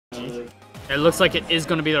It looks like it is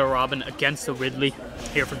going to be the Robin against the Ridley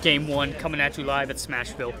here for game 1, coming at you live at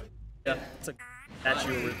Smashville. Yeah, it's a at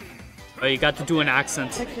you. Oh, you got to do an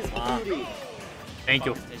accent. Thank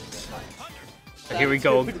you. So here we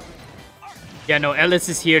go. Yeah, no, Ellis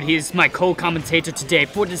is here. He is my co-commentator today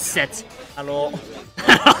for this set. Hello.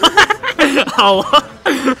 Oh.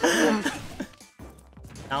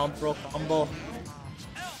 Down pro combo.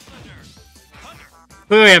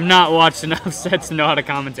 Clearly, I've not watched enough sets to know how to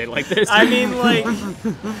commentate like this. I mean, like,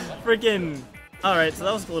 freaking. Alright, so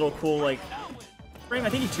that was a little cool, like, frame. I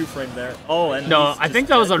think he 2-framed there. Oh, and. No, I think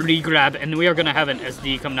that was a re-grab, and we are going to have an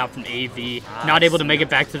SD coming out from AV. Not able to make it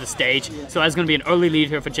back to the stage. So that's going to be an early lead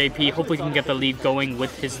here for JP. Hopefully, he can get the lead going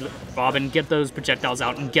with his Robin, get those projectiles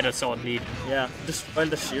out, and get a solid lead. Yeah, just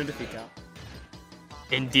find the shield if he can.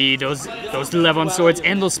 Indeed, those level swords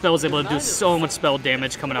and those spells able to do so much spell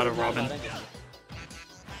damage coming out of Robin.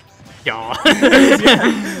 Yeah.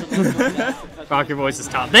 Rock your voice is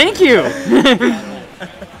top. Thank you!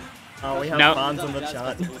 Oh, we have fans on the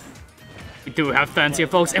chat. We do have fans here,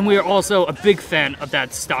 folks, and we are also a big fan of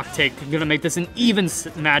that stock take. We're gonna make this an even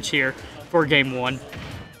match here for game 1.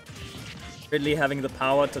 Ridley having the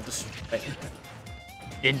power to destroy.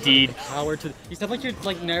 Indeed. Power to. You sound like you're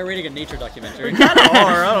like narrating a nature documentary.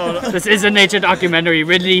 This is a nature documentary.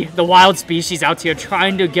 Ridley, the wild species out here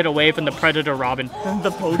trying to get away from the predator Robin.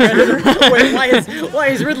 The poacher. Wait, why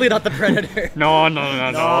is Ridley not the predator? No.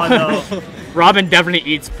 No. Robin definitely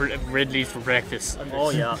eats Ridley for breakfast.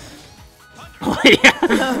 Oh yeah. Oh,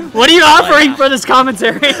 yeah. What are you offering for this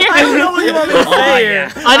commentary? I don't know what you want me to say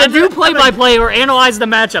here. Either do play-by-play or analyze the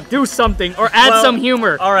matchup. Do something or add some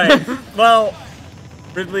humor. All right. Well.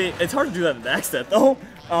 Ridley, it's hard to do that in the accent though.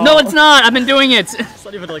 No, it's not. I've been doing it. It's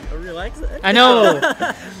not even like a real accent. I know.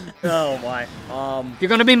 Oh my. You're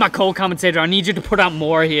gonna be my co-commentator. I need you to put out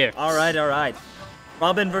more here. All right.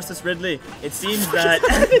 Robin versus Ridley. It seems that.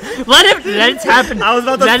 let it happen. I was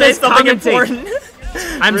about to say something important.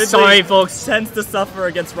 I'm Ridley sorry, folks. Tends to suffer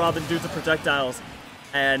against Robin due to projectiles,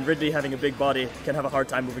 and Ridley having a big body can have a hard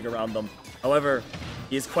time moving around them. However,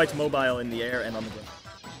 he is quite mobile in the air and on the ground.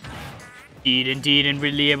 Indeed, and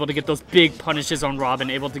Ridley able to get those big punishes on Robin,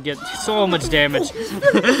 able to get so much damage.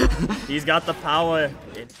 He's got the power.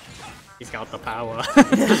 He's got the power.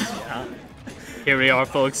 Yeah. Here we are,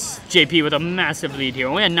 folks. JP with a massive lead here.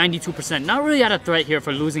 Only at 92%. Not really at a threat here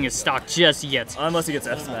for losing his stock just yet. Unless he gets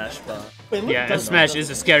F-Smash, but... Yeah, F-Smash is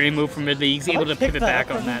a scary move from Ridley. He's able to pivot back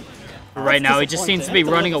on that. But right now, he just seems to be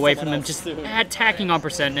running away from them, just attacking on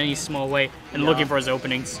percent in any small way and looking for his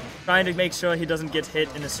openings. Trying to make sure he doesn't get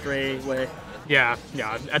hit in a stray way. Yeah.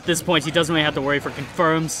 At this point, he doesn't really have to worry for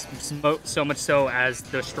confirms, so much so as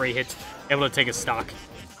the stray hit, able to take his stock.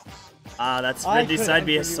 That's Ridley's side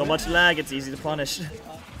B has so much lag, it's easy to punish.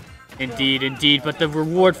 Indeed, but the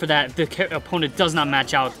reward for that, the opponent does not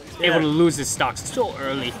match out, able to lose his stock so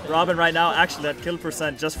early. Robin right now actually at kill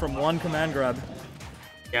percent just from one command grab.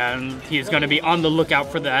 Yeah, and he's going to be on the lookout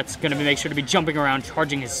for that. Going to make sure to be jumping around,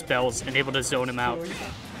 charging his spells, and able to zone him out.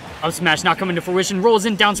 Up smash not coming to fruition, rolls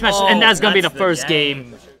in, down smash, and that's going to be the first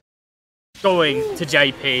game going to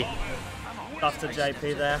JP. Tough to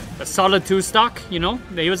JP there. A solid 2 stock, you know.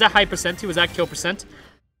 He was at high percent, he was at kill percent,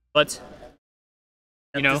 but,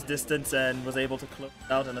 you know. Kept his distance and was able to close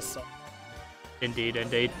out in a song. Indeed.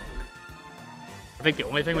 I think the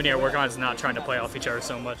only thing we need to work on is not trying to play off each other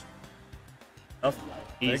so much. Oh.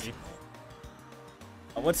 Easy.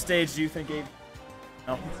 What stage do you think Abe?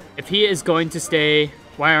 No. If he is going to stay,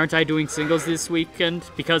 why aren't I doing singles this weekend?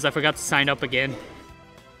 Because I forgot to sign up again.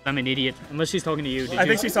 I'm an idiot. Unless she's talking to you. I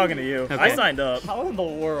think she's talking to you. Okay. I signed up. How in the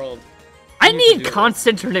world? I need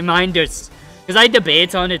constant reminders. Because I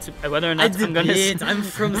debate on it whether or not I'm gonna. I'm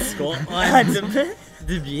from Scotland.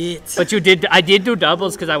 Debate. But I did do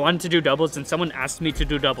doubles because I wanted to do doubles and someone asked me to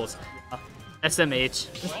do doubles. SMH.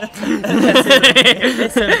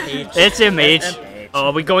 SMH.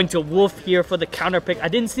 Oh, we're going to Wolf here for the counter pick. I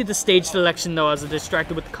didn't see the stage selection though. I was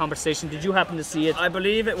distracted with the conversation. Did you happen to see it? I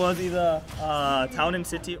believe it was either Town and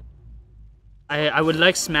City. I would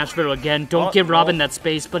like Smashville again. Don't give Robin that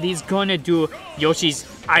space, but he's gonna do Yoshi's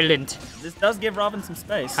Island. This does give Robin some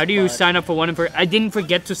space. How do you sign up for one and for? I didn't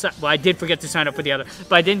forget to well, I did forget to sign up for the other,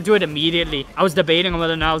 but I didn't do it immediately. I was debating on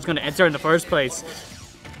whether or not I was gonna enter in the first place.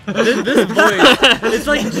 This voice, it's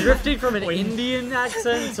like drifting from an Indian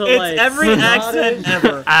accent to like every accent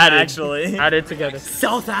ever. Actually, added together.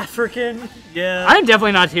 South African. Yeah. I'm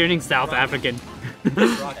definitely not hearing South African.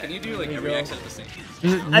 Rock, can you do like every accent at the same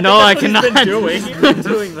time? No, I cannot. He's been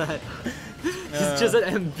doing that. He's just an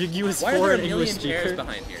ambiguous foreign English speaker.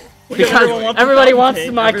 Behind here? Because everybody wants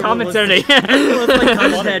my commentary. Everyone's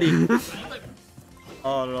like Teddy.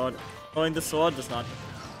 Oh lord. Throwing the sword does not.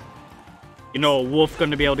 You know, Wolf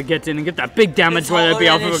gonna be able to get in and get that big damage, whether it be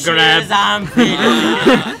off of a grab.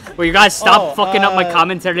 Will you guys stop fucking up my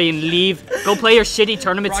commentary and leave? Go play your shitty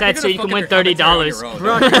tournament set so you can win $30.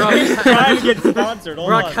 Trying to get sponsored. Hold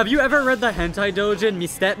Brock, on. have you ever read the hentai doujin? Me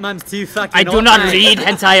stepmom's too fucking. I do not read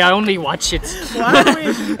hentai, I only watch it.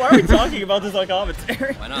 Why are we talking about this on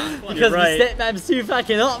commentary? Why not? Because right. me stepmom's too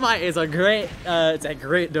fucking hot, mate. It's a great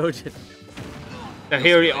doujin. So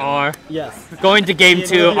here we are, Yes. going to game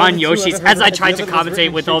 2 on Yoshi's, I've ever as I heard. try The to other was commentate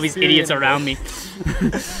written with all these idiots Shakespearean. around me.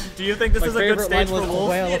 Do you think this is a good stage for Wolf?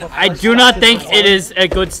 I do not think it is a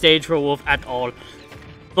good stage for Wolf at all.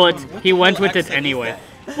 But he went with it anyway.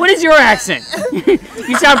 What is your accent?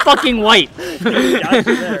 You sound fucking white.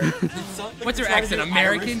 What's your accent?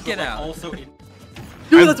 American? Get out.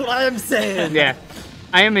 Dude, that's what I am saying. Yeah,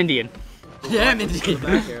 I am Indian. Yeah, I'm indeed.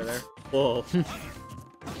 Whoa.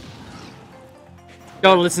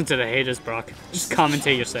 Don't listen to the haters, Brock. Just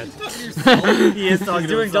commentate your set. He is talking to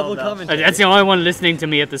Doing himself double now. commentary. That's the only one listening to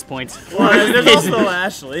me at this point. Well, there's also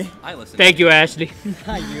Ashley. I listen. Thank you, Ashley.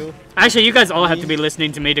 Hi, you. Actually, you guys all have to be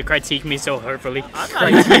listening to me to critique me so hurtfully. I'm not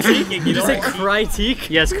even critiquing, you You know. say critique?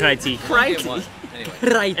 Yes, critique. Get one.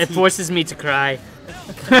 Anyway. It Critique. forces me to cry.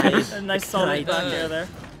 A nice solid back air there.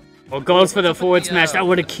 Well, goes for the forward smash. That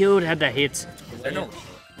would have killed had that hit. No.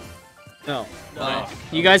 No.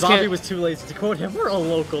 You guys Zombie can't. was too lazy to quote him. We're a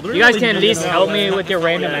local. You guys can at least help me with your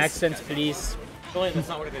random accents, please. That's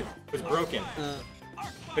not what it is. It was broken.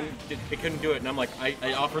 They couldn't do it, and I'm like,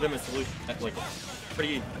 I offered them a solution that's like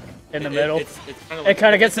pretty In the middle. It's kind of It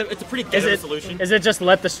kind of gets. it's a pretty ghetto solution. Is it just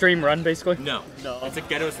let the stream run, basically? No, it's a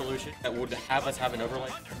ghetto solution that would have us have an overlay.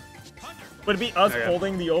 Would it be us Okay.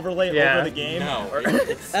 holding the overlay Yeah. over the game? No, Or-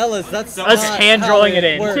 it's Ellis, that's Us not hand how drawing it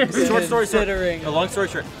in. works, short story short. considering- A long story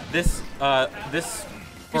short, this Short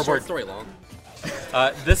scoreboard story long.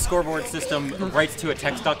 this scoreboard system writes to a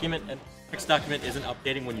text document, and the text document isn't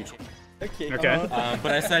updating when you change. Okay.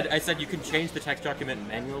 But I said you can change the text document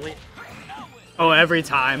manually. Oh, every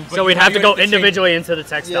time. But So you we'd have- have to you go have to change- individually into the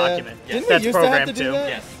text document. Didn't we That's used to have programmed to do too. that?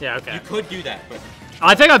 Yes. Yeah. Okay. You could do that, but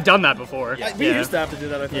I think I've done that before. We Yeah. used to have to do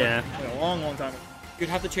that, I think. Yeah. You know, a long, long time ago. you'd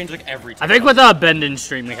have to change like every I time. think with Bendin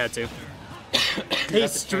stream we had to. Hey,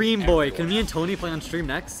 Stream Boy, can me and Tony play on stream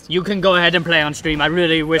next? You can go ahead and play on stream. I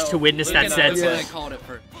really wish to witness Luke that and I, set. that's what I called it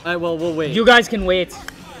for. Alright, well, we'll wait. You guys can wait.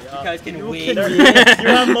 You guys can wait. You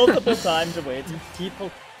have multiple times to wait. people.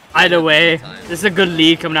 Either way, this is a good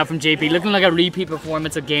lead coming out from JP. Looking like a repeat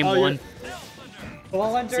performance of game 1.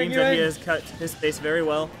 Well, I'm Seems that he has cut his space very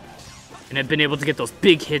well And have been able to get those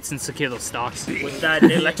big hits and secure those stocks. with that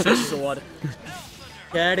electric sword.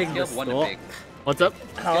 getting the Scale 1 to stop. big. What's up?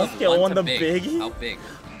 How Scale skill 1 on to the big. big? How big?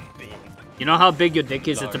 You know how big your dick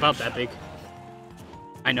is? It's about that big.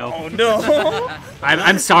 I know. Oh no!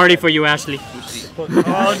 I'm sorry for you, Ashley.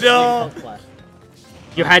 Oh no!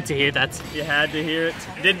 You had to hear that. You had to hear it.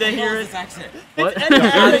 Did they hear it? What?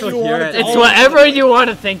 Have to hear it. It's whatever you want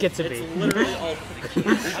to think it to be. Literally all.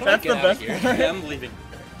 That's the best here. part. I'm leaving.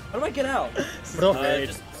 How do I get out?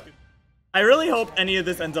 Just I really hope any of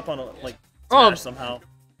this ends up on a, like Oh, Smash somehow.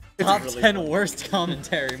 Top really 10 fun. worst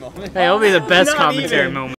commentary moments. hey, it'll be the best Not commentary even. moment.